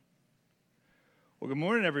Well, good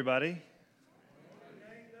morning, everybody.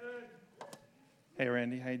 Hey,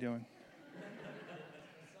 Randy, how you doing?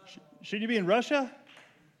 Should you be in Russia?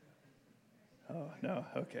 Oh, no.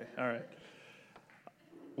 Okay. All right.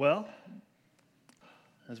 Well,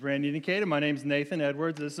 as Randy indicated, my name is Nathan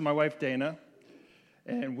Edwards. This is my wife, Dana.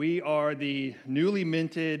 And we are the newly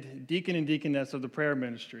minted deacon and deaconess of the prayer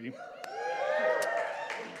ministry.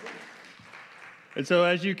 And so,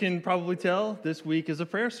 as you can probably tell, this week is a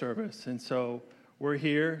prayer service. And so, we're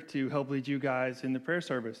here to help lead you guys in the prayer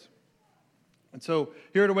service. And so,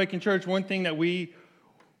 here at Awaken Church, one thing that we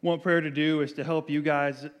want prayer to do is to help you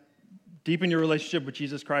guys deepen your relationship with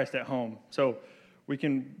Jesus Christ at home. So, we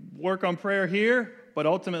can work on prayer here, but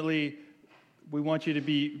ultimately, we want you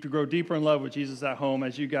to grow deeper in love with Jesus at home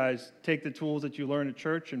as you guys take the tools that you learn at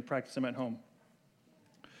church and practice them at home.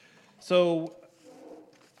 So,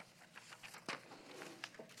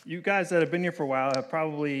 you guys that have been here for a while have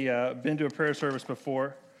probably been to a prayer service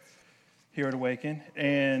before here at Awaken.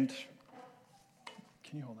 And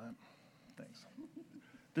can you hold that? Thanks.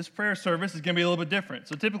 This prayer service is going to be a little bit different.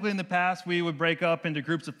 So typically in the past, we would break up into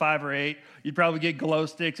groups of 5 or 8. You'd probably get glow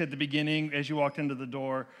sticks at the beginning as you walked into the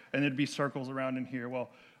door, and there'd be circles around in here,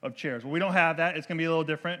 of chairs. Well, we don't have that. It's going to be a little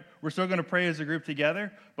different. We're still going to pray as a group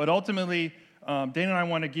together. But ultimately, Dana and I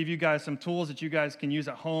want to give you guys some tools that you guys can use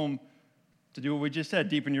at home to do what we just said,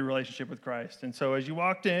 deepen your relationship with Christ. And so as you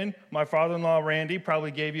walked in, my father-in-law, Randy,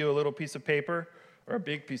 probably gave you a little piece of paper, or a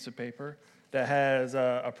big piece of paper, that has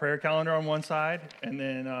a prayer calendar on one side, and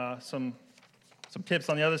then some tips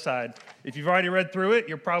on the other side. If you've already read through it,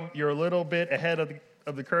 you're a little bit ahead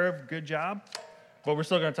of the curve. Good job. But we're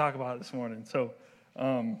still going to talk about it this morning. So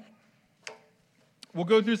we'll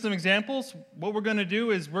go through some examples. What we're going to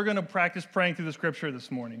do is we're going to practice praying through the scripture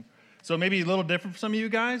this morning. So maybe a little different for some of you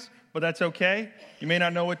guys, but that's okay. You may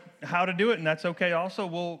not know how to do it, and that's okay also.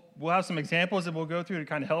 We'll have some examples that we'll go through to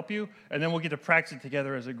kind of help you, and then we'll get to practice it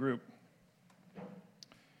together as a group.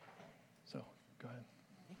 So, go ahead.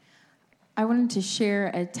 I wanted to share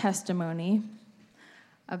a testimony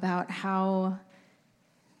about how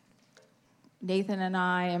Nathan and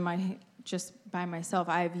I, and just by myself,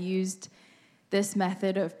 I've used this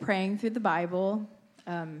method of praying through the Bible.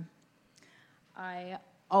 I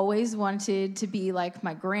always wanted to be like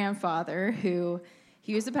my grandfather,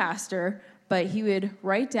 he was a pastor, but he would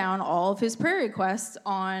write down all of his prayer requests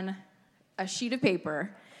on a sheet of paper,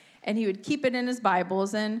 and he would keep it in his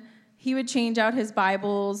Bibles, and he would change out his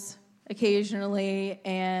Bibles occasionally,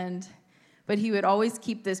 but he would always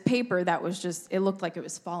keep this paper that was it looked like it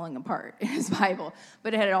was falling apart in his Bible,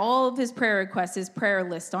 but it had all of his prayer requests, his prayer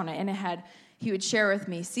list on it, and he would share with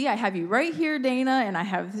me, see, I have you right here, Dana, and I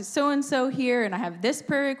have so-and-so here, and I have this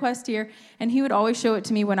prayer request here. And he would always show it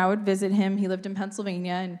to me when I would visit him. He lived in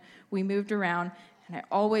Pennsylvania, and we moved around. And I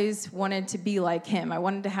always wanted to be like him. I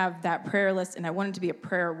wanted to have that prayer list, and I wanted to be a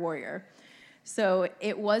prayer warrior. So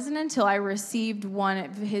it wasn't until I received one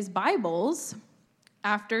of his Bibles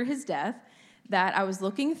after his death that I was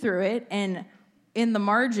looking through it, and in the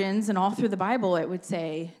margins and all through the Bible, it would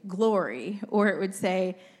say glory, or it would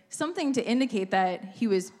say something to indicate that he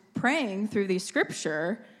was praying through the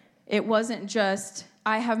scripture. It wasn't just,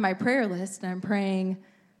 I have my prayer list and I'm praying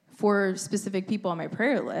for specific people on my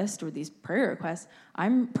prayer list or these prayer requests.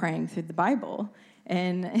 I'm praying through the Bible.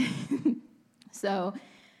 And so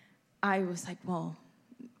I was like, well,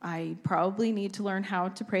 I probably need to learn how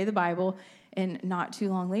to pray the Bible. And not too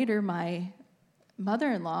long later, my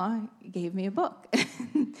mother-in-law gave me a book.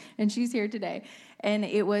 And she's here today. And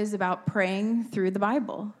it was about praying through the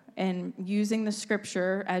Bible and using the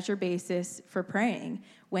scripture as your basis for praying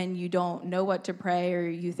when you don't know what to pray, or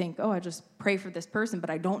you think, I just pray for this person, but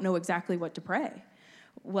I don't know exactly what to pray.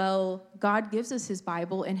 Well, God gives us his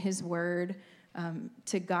Bible and his word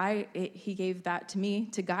to guide it. He gave that to me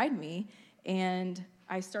to guide me, and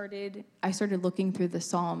I started looking through the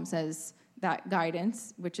Psalms as that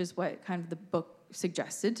guidance, which is what kind of the book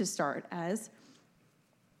suggested to start as.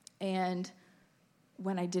 And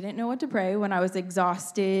when I didn't know what to pray, when I was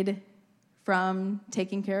exhausted from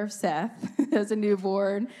taking care of Seth as a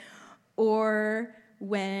newborn, or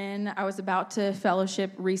when I was about to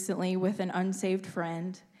fellowship recently with an unsaved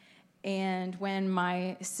friend, and when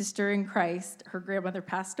my sister in Christ, her grandmother,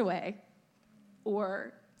 passed away,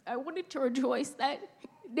 or I wanted to rejoice that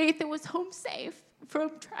Nathan was home safe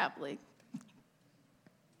from traveling,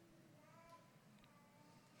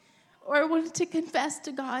 or I wanted to confess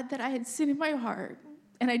to God that I had sin in my heart,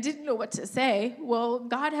 and I didn't know what to say. Well,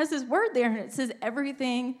 God has his word there, and it says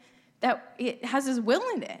everything that it has his will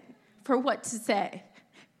in it for what to say.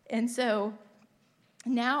 And so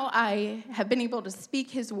now I have been able to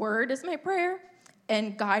speak his word as my prayer,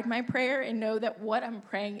 and guide my prayer and know that what I'm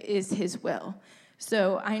praying is his will.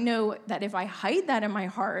 So I know that if I hide that in my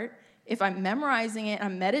heart, if I'm memorizing it,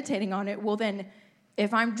 I'm meditating on it, well then,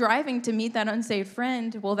 if I'm driving to meet that unsaved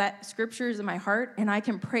friend, well, that scripture is in my heart, and I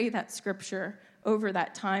can pray that scripture over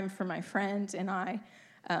that time for my friend and I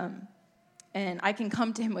can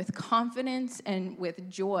come to him with confidence and with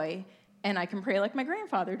joy, and I can pray like my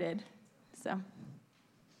grandfather did. So.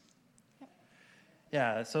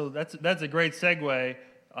 Yeah, so that's a great segue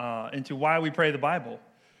into why we pray the Bible.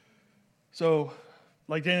 So,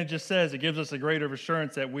 like Dana just says, it gives us a greater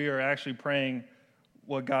assurance that we are actually praying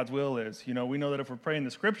what God's will is. You know, we know that if we're praying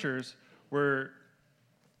the scriptures, we're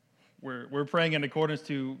praying in accordance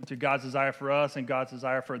to God's desire for us and God's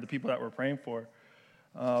desire for the people that we're praying for.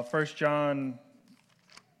 1 John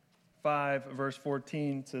 5, verse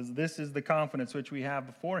 14 says, "This is the confidence which we have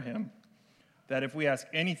before him, that if we ask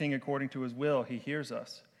anything according to his will, he hears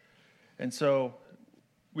us." And so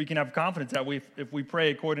we can have confidence that if we pray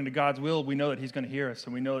according to God's will, we know that he's going to hear us,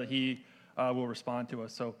 and we know that he will respond to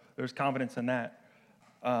us. So there's confidence in that.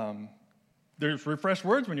 There's refreshed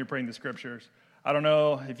words when you're praying the scriptures. I don't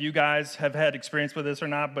know if you guys have had experience with this or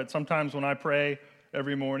not, but sometimes when I pray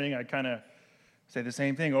every morning, I kind of say the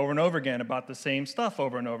same thing over and over again about the same stuff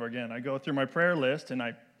over and over again. I go through my prayer list and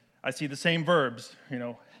I see the same verbs,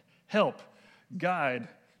 help, guide,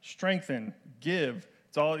 strengthen, give.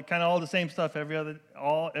 It's all kind of all the same stuff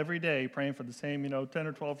every day, praying for the same, 10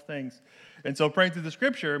 or 12 things. And so praying through the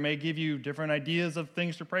scripture may give you different ideas of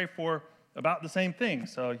things to pray for about the same thing.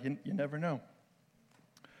 So you never know.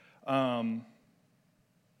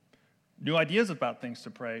 New ideas about things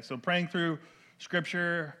to pray. So praying through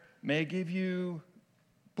scripture may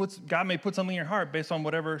God may put something in your heart based on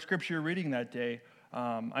whatever scripture you're reading that day.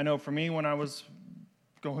 I know for me, when I was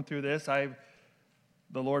going through this,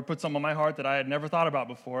 the Lord put something on my heart that I had never thought about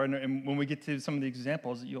before. And when we get to some of the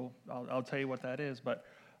examples, I'll tell you what that is. But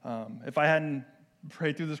if I hadn't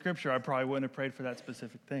prayed through the scripture, I probably wouldn't have prayed for that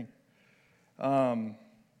specific thing.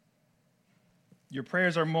 Your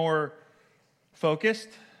prayers are more focused.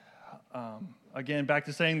 Again, back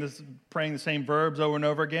to saying this, praying the same verbs over and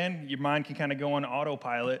over again, your mind can kind of go on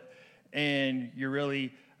autopilot, and you're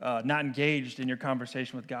really not engaged in your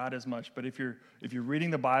conversation with God as much. But if you're reading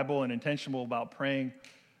the Bible and intentional about praying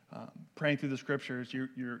through the scriptures,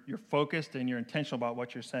 you're focused and you're intentional about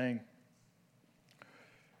what you're saying,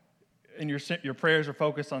 and your prayers are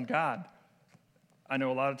focused on God. I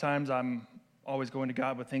know a lot of times I'm always going to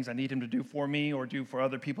God with things I need him to do for me or do for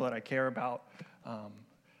other people that I care about.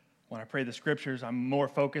 When I pray the scriptures, I'm more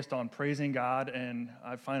focused on praising God, and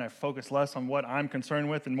I find I focus less on what I'm concerned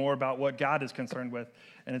with and more about what God is concerned with.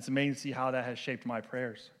 And it's amazing to see how that has shaped my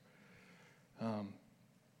prayers. And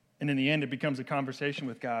in the end, it becomes a conversation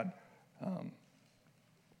with God.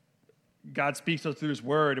 God speaks to us through his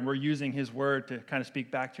word, and we're using his word to kind of speak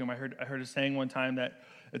back to him. I heard a saying one time that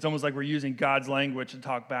it's almost like we're using God's language to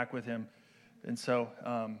talk back with him. And so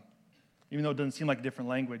even though it doesn't seem like a different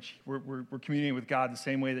language, we're communicating with God the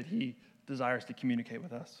same way that he desires to communicate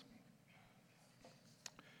with us.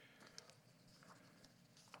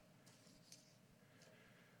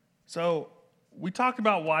 So we talked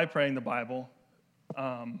about why praying the Bible.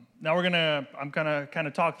 Now I'm gonna kind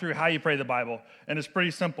of talk through how you pray the Bible, and it's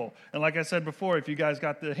pretty simple. And like I said before, if you guys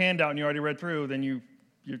got the handout and you already read through, then you're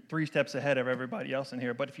 3 steps ahead of everybody else in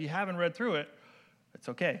here. But if you haven't read through it, it's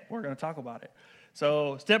okay. We're going to talk about it.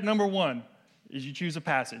 So step number 1 is you choose a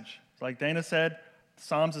passage. Like Dana said,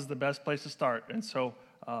 Psalms is the best place to start. And so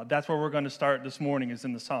that's where we're going to start this morning, is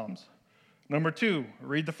in the Psalms. Number 2,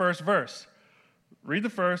 read the first verse. Read the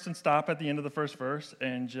first and stop at the end of the first verse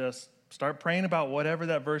and just start praying about whatever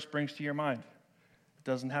that verse brings to your mind. It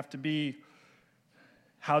doesn't have to be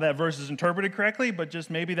how that verse is interpreted correctly, but just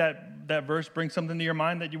maybe that verse brings something to your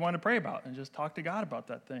mind that you want to pray about, and just talk to God about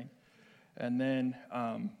that thing. And then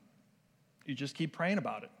you just keep praying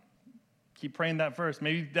about it. Keep praying that verse.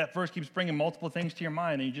 Maybe that verse keeps bringing multiple things to your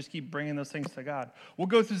mind, and you just keep bringing those things to God. We'll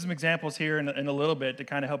go through some examples here in a little bit to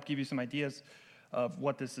kind of help give you some ideas of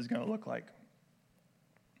what this is going to look like.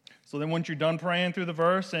 So then once you're done praying through the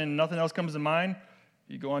verse and nothing else comes to mind,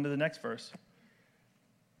 you go on to the next verse.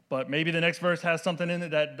 But maybe the next verse has something in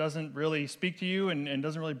it that doesn't really speak to you and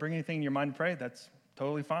doesn't really bring anything in your mind to pray. That's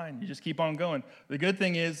totally fine. You just keep on going. The good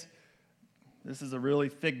thing is, this is a really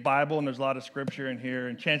thick Bible, and there's a lot of scripture in here,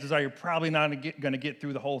 and chances are you're probably not going to get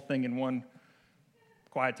through the whole thing in one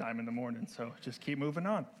quiet time in the morning, so just keep moving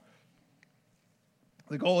on.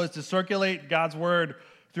 The goal is to circulate God's word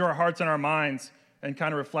through our hearts and our minds and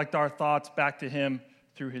kind of reflect our thoughts back to him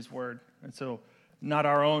through his word. And so not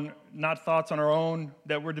our own, not thoughts on our own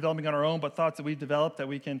that we're developing on our own, but thoughts that we've developed that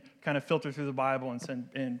we can kind of filter through the Bible and send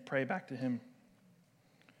and pray back to Him.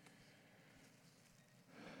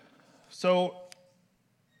 So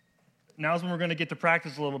now's when we're going to get to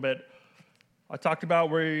practice a little bit. I talked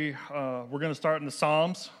about we're going to start in the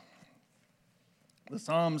Psalms. The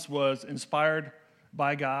Psalms was inspired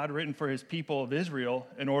by God, written for His people of Israel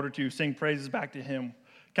in order to sing praises back to Him.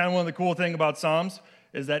 Kind of one of the cool things about Psalms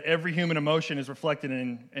is that every human emotion is reflected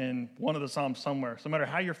in one of the Psalms somewhere. So no matter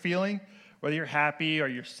how you're feeling, whether you're happy or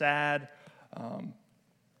you're sad,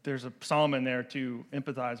 there's a psalm in there to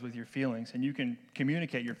empathize with your feelings, and you can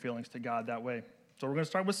communicate your feelings to God that way. So we're going to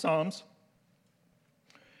start with Psalms,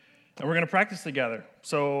 and we're going to practice together.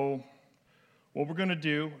 So what we're going to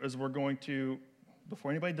do is we're going to,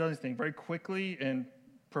 before anybody does anything, very quickly and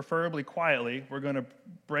preferably quietly, we're going to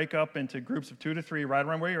break up into groups of 2 to 3 right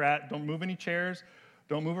around where you're at. Don't move any chairs.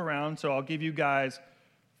 Don't move around. So I'll give you guys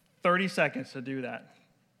 30 seconds to do that.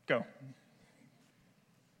 Go.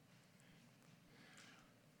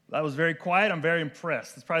 That was very quiet. I'm very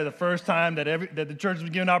impressed. It's probably the first time that the church was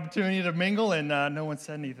given an opportunity to mingle, and no one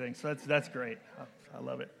said anything. So that's great. I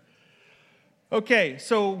love it. Okay,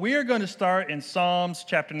 so we are going to start in Psalms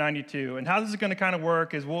chapter 92. And how this is going to kind of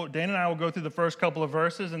work is Dan and I will go through the first couple of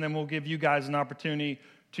verses, and then we'll give you guys an opportunity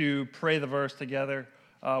to pray the verse together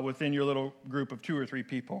within your little group of 2 or 3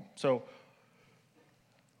 people. So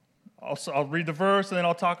I'll read the verse, and then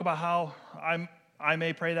I'll talk about how I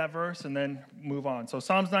may pray that verse, and then move on. So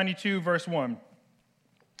Psalms 92, verse 1.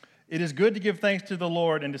 It is good to give thanks to the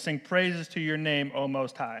Lord and to sing praises to your name, O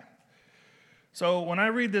Most High. So when I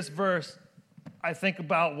read this verse, I think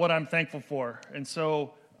about what I'm thankful for. And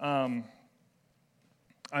so I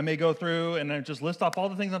may go through and I just list off all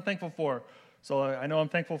the things I'm thankful for. So I know I'm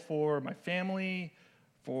thankful for my family,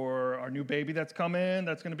 for our new baby that's coming,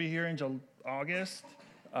 that's going to be here in August.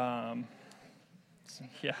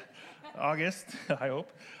 August, I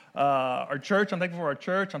hope. Our church, I'm thankful for our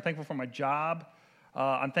church. I'm thankful for my job.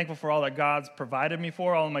 I'm thankful for all that God's provided me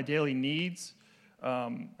for, all of my daily needs.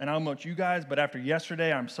 And I don't know about you guys, but after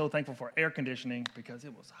yesterday, I'm so thankful for air conditioning because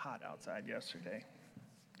it was hot outside yesterday.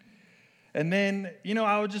 And then,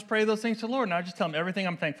 I would just pray those things to the Lord, and I would just tell Him everything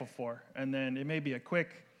I'm thankful for. And then it may be a quick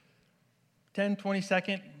 10,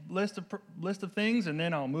 20-second list of things, and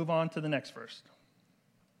then I'll move on to the next verse.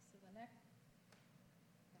 So the next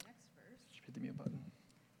verse. Just hit the mute button.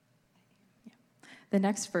 Yeah. The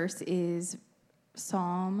next verse is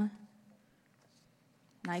Psalm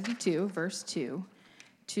 92, verse 2.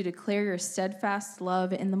 To declare your steadfast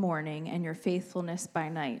love in the morning and your faithfulness by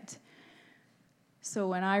night. So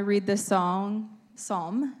when I read this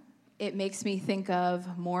psalm, it makes me think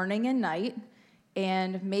of morning and night.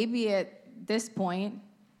 And maybe at this point,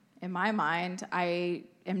 in my mind, I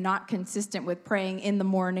am not consistent with praying in the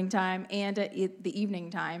morning time and at the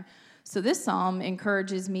evening time. So this psalm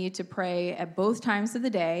encourages me to pray at both times of the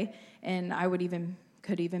day, and I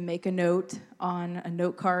could even make a note on a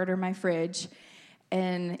note card or my fridge.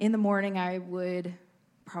 And in the morning, I would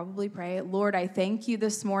probably pray, Lord, I thank you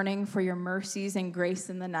this morning for your mercies and grace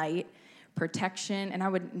in the night, protection, and I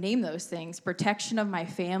would name those things, protection of my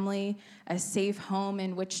family, a safe home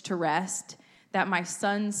in which to rest, that my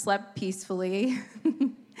son slept peacefully.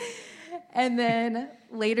 And then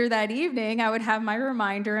later that evening, I would have my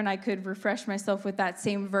reminder, and I could refresh myself with that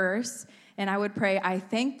same verse, and I would pray, I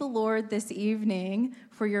thank the Lord this evening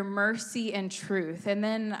for your mercy and truth. And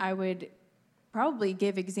then I would probably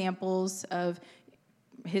give examples of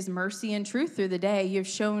His mercy and truth through the day. You've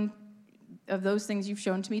shown, of those things you've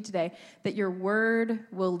shown to me today, that your word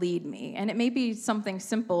will lead me. And it may be something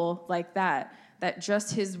simple like that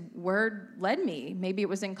just His word led me. Maybe it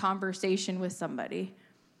was in conversation with somebody.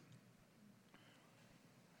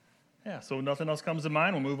 Yeah, so nothing else comes to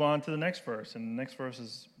mind, we'll move on to the next verse. And the next verse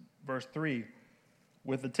is verse 3.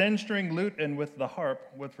 With the 10-string lute and with the harp,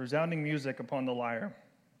 with resounding music upon the lyre.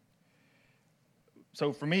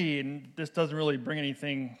 So for me, and this doesn't really bring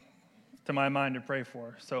anything to my mind to pray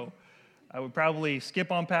for. So I would probably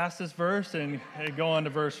skip on past this verse and go on to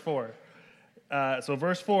verse 4. So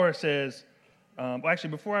verse 4 says, actually,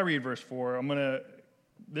 before I read verse 4,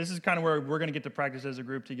 this is kind of where we're going to get to practice as a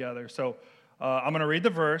group together. So I'm going to read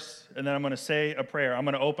the verse, and then I'm going to say a prayer. I'm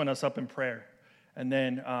going to open us up in prayer. And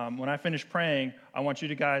then when I finish praying, I want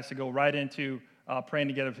you guys to go right into praying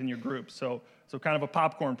together within your group. So kind of a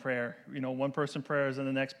popcorn prayer, one person prayers and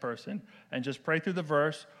the next person, and just pray through the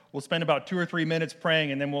verse. We'll spend about 2 or 3 minutes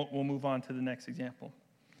praying, and then we'll move on to the next example.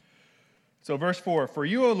 So verse 4, for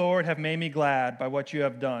you, O Lord, have made me glad by what you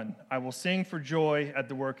have done. I will sing for joy at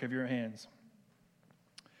the work of your hands.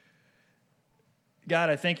 God,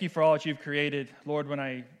 I thank you for all that you've created. Lord, when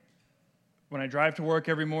I drive to work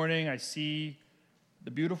every morning, I see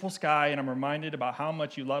the beautiful sky, and I'm reminded about how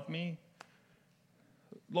much you love me.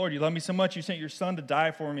 Lord, you love me so much, you sent your son to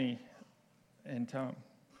die for me. And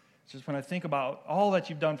it's just when I think about all that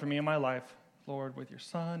you've done for me in my life, Lord, with your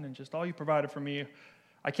son and just all you provided for me,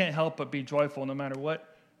 I can't help but be joyful no matter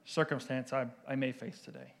what circumstance I may face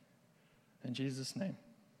today. In Jesus' name.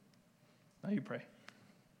 Now you pray.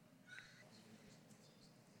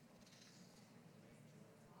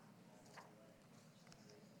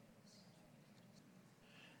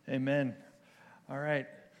 Amen. All right.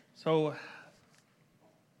 So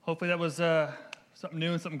hopefully that was something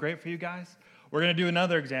new and something great for you guys. We're going to do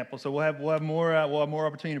another example. So we'll have more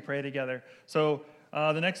opportunity to pray together. So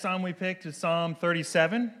the next psalm we picked is Psalm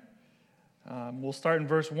 37. We'll start in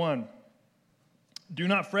verse 1. Do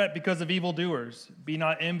not fret because of evildoers. Be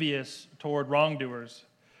not envious toward wrongdoers.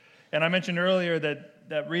 And I mentioned earlier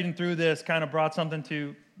that reading through this kind of brought something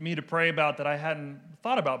to me to pray about that I hadn't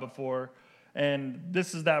thought about before. And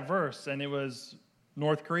this is that verse, and it was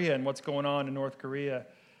North Korea and what's going on in North Korea.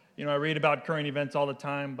 You know, I read about current events all the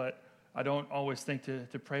time, but I don't always think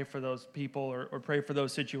to pray for those people or pray for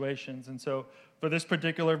those situations. And so for this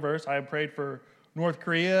particular verse, I prayed for North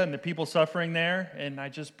Korea and the people suffering there, and I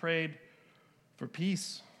just prayed for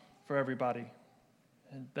peace for everybody,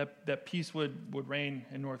 and that peace would reign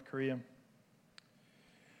in North Korea.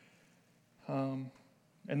 And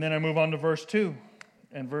then I move on to verse 2.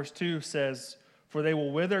 And verse 2 says, for they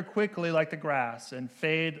will wither quickly like the grass and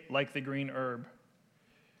fade like the green herb.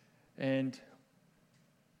 And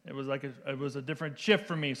it was a different shift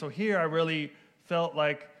for me. So here I really felt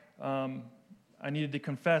like I needed to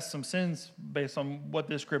confess some sins based on what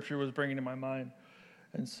this scripture was bringing to my mind.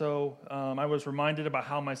 And so I was reminded about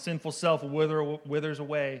how my sinful self withers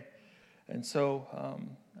away. And so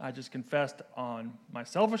I just confessed on my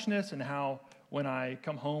selfishness and how when I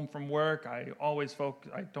come home from work, I always focus.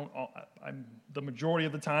 The majority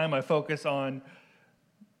of the time I focus on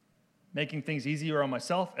making things easier on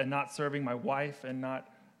myself and not serving my wife and not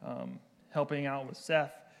helping out with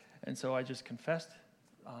Seth. And so I just confessed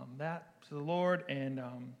that to the Lord, and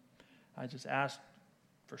I just asked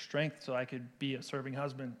for strength so I could be a serving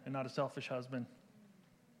husband and not a selfish husband.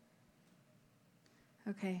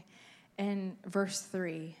 Okay, and verse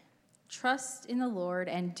 3. Trust in the Lord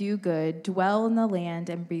and do good, dwell in the land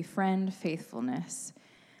and befriend faithfulness.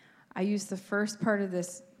 I use the first part of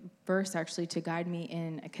this verse actually to guide me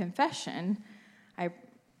in a confession.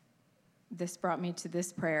 This brought me to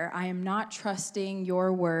this prayer. I am not trusting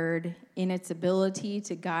your word in its ability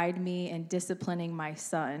to guide me in disciplining my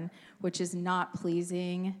son, which is not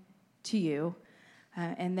pleasing to you.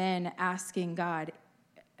 And then asking God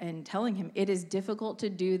and telling him, it is difficult to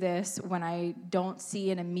do this when I don't see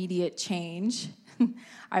an immediate change.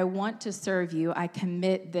 I want to serve you. I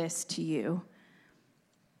commit this to you.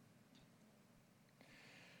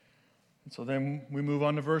 And so then we move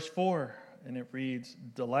on to verse 4, and it reads,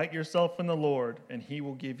 delight yourself in the Lord, and he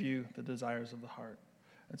will give you the desires of the heart.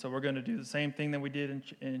 And so we're going to do the same thing that we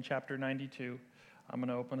did in chapter 92. I'm going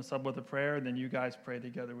to open us up with a prayer, and then you guys pray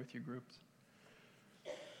together with your groups.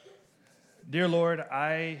 Dear Lord,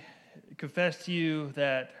 I confess to you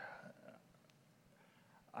that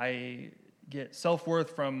I get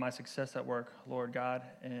self-worth from my success at work, Lord God,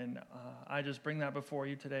 and I just bring that before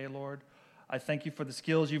you today, Lord. I thank you for the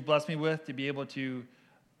skills you've blessed me with to be able to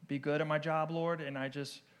be good at my job, Lord, and I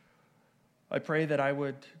pray that I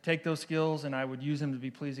would take those skills and I would use them to be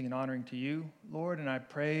pleasing and honoring to you, Lord, and I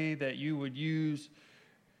pray that you would use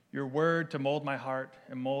your word to mold my heart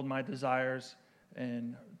and mold my desires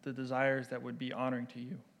and the desires that would be honoring to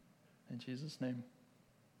you. In Jesus' name.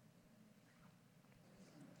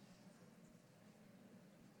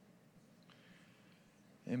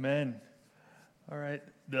 Amen. All right.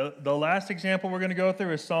 The last example we're going to go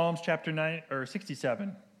through is Psalms chapter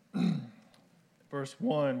 67. Verse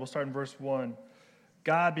 1. We'll start in verse 1.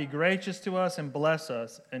 God be gracious to us and bless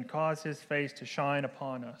us and cause his face to shine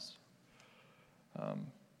upon us.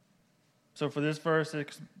 So for this verse,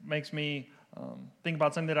 it makes me think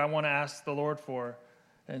about something that I want to ask the Lord for.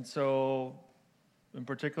 And so, in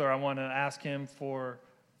particular, I want to ask him for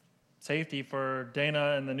safety for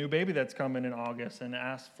Dana and the new baby that's coming in August, and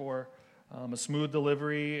ask for a smooth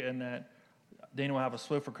delivery and that Dana will have a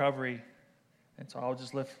swift recovery. And so I'll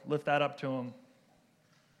just lift that up to him.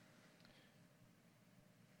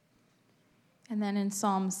 And then in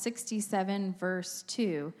Psalm 67, verse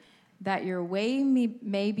 2, that your way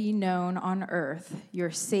may be known on earth, your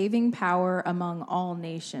saving power among all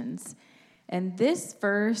nations. And this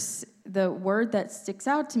verse, the word that sticks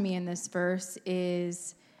out to me in this verse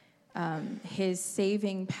is his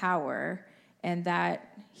saving power, and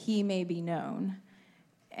that he may be known.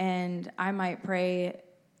 And I might pray,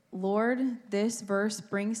 Lord, this verse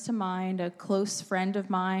brings to mind a close friend of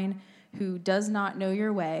mine who does not know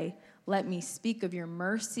your way. Let me speak of your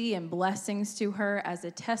mercy and blessings to her as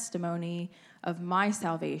a testimony of my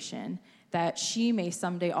salvation, that she may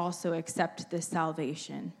someday also accept this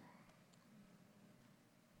salvation.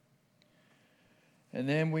 And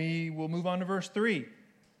then we will move on to verse 3.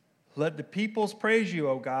 Let the peoples praise you,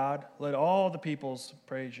 O God. Let all the peoples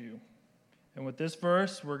praise you. And with this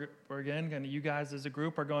verse, we're again going to, you guys as a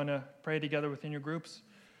group are going to pray together within your groups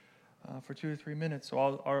for 2 or 3 minutes.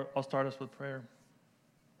 So I'll start us with prayer.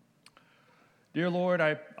 Dear Lord,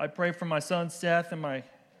 I pray for my son Seth and my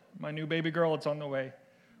new baby girl that's on the way.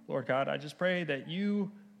 Lord God, I just pray that you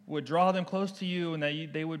would draw them close to you and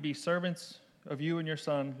that they would be servants of you and your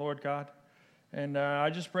son, Lord God. And I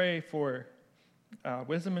just pray for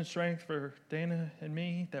wisdom and strength for Dana and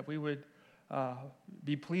me, that we would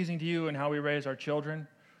be pleasing to you in how we raise our children,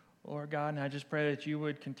 Lord God. And I just pray that you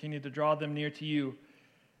would continue to draw them near to you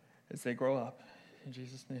as they grow up. In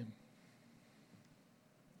Jesus' name.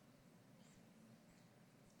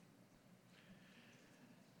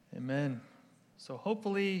 Amen. So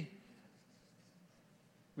hopefully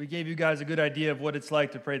we gave you guys a good idea of what it's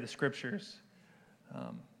like to pray the scriptures.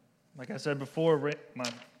 Like I said before,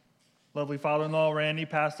 my lovely father-in-law, Randy,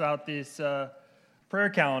 passed out this prayer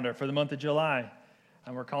calendar for the month of July,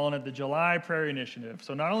 and we're calling it the July Prayer Initiative.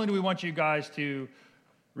 So not only do we want you guys to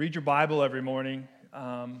read your Bible every morning,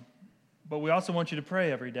 but we also want you to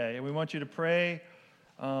pray every day. And we want you to pray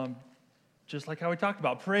just like how we talked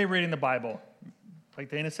about, pray reading the Bible. Like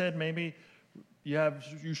Dana said, maybe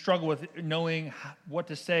you struggle with knowing what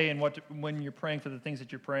to say and when you're praying for the things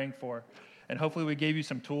that you're praying for. And hopefully we gave you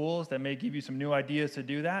some tools that may give you some new ideas to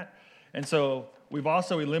do that. And so we've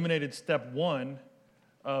also eliminated step 1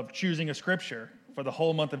 of choosing a scripture for the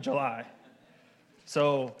whole month of July.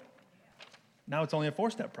 So now it's only a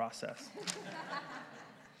 4-step process.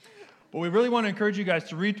 But we really want to encourage you guys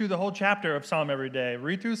to read through the whole chapter of Psalm every day.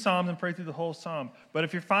 Read through Psalms and pray through the whole Psalm. But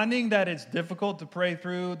if you're finding that it's difficult to pray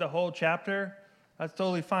through the whole chapter, that's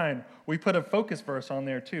totally fine. We put a focus verse on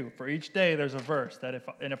there too. For each day, there's a verse.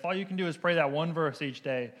 If all you can do is pray that one verse each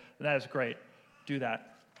day, then that is great. Do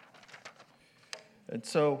that. And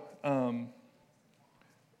so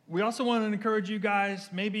we also want to encourage you guys,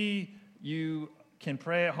 maybe you can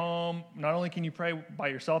pray at home. Not only can you pray by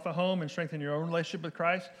yourself at home and strengthen your own relationship with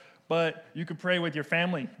Christ, but you could pray with your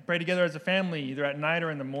family. Pray together as a family, either at night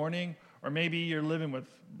or in the morning, or maybe you're living with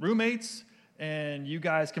roommates, and you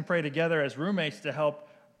guys can pray together as roommates to help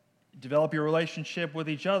develop your relationship with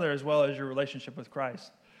each other as well as your relationship with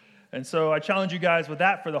Christ. And so I challenge you guys with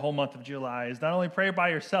that for the whole month of July, is not only pray by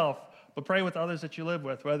yourself, but pray with others that you live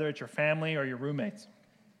with, whether it's your family or your roommates.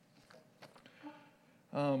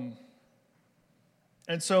 And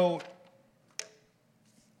so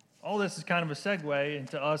all this is kind of a segue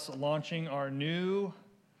into us launching our new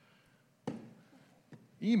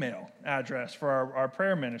email address for our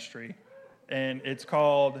prayer ministry. And it's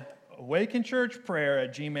called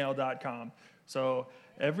awakenchurchprayer@gmail.com. So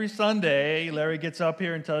every Sunday, Larry gets up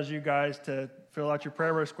here and tells you guys to fill out your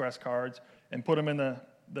prayer request cards and put them in the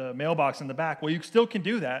mailbox in the back. Well, you still can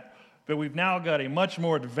do that, but we've now got a much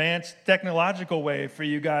more advanced technological way for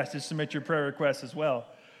you guys to submit your prayer requests as well.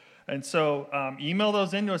 And so email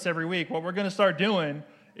those into us every week. What we're going to start doing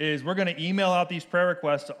is we're going to email out these prayer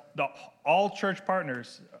requests to all church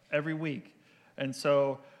partners every week. And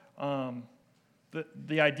so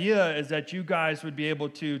the idea is that you guys would be able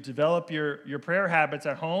to develop your prayer habits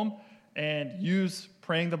at home and use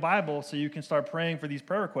praying the Bible so you can start praying for these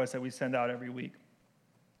prayer requests that we send out every week.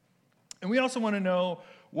 And we also want to know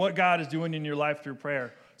what God is doing in your life through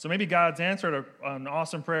prayer. So maybe God's answered an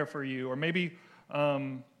awesome prayer for you, or maybe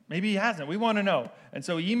he hasn't. We want to know. And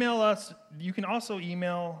so email us. You can also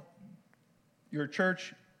email your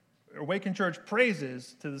church, Awaken Church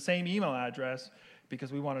Praises, to the same email address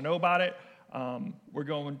because we want to know about it.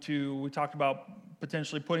 We talked about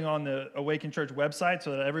potentially putting on the Awaken Church website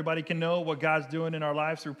so that everybody can know what God's doing in our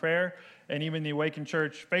lives through prayer, and even the Awaken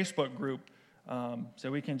Church Facebook group,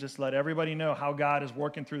 so we can just let everybody know how God is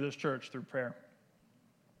working through this church through prayer.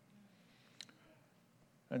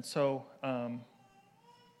 And so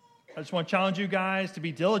I just want to challenge you guys to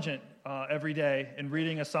be diligent every day in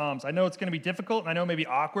reading a Psalms. I know it's going to be difficult, and I know it may be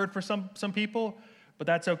awkward for some people, but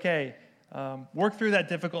that's okay. Work through that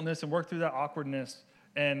difficultness and work through that awkwardness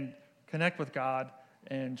and connect with God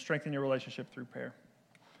and strengthen your relationship through prayer.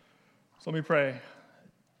 So let me pray.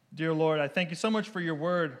 Dear Lord, I thank you so much for your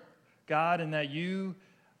word, God, and that you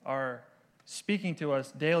are speaking to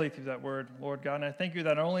us daily through that word, Lord God. And I thank you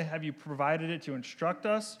that not only have you provided it to instruct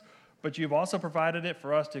us, but you've also provided it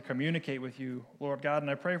for us to communicate with you, Lord God. And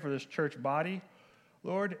I pray for this church body,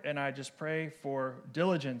 Lord, and I just pray for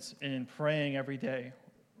diligence in praying every day.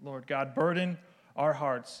 Lord God, burden our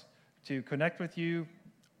hearts to connect with you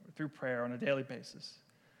through prayer on a daily basis.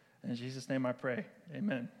 In Jesus' name I pray,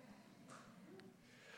 amen.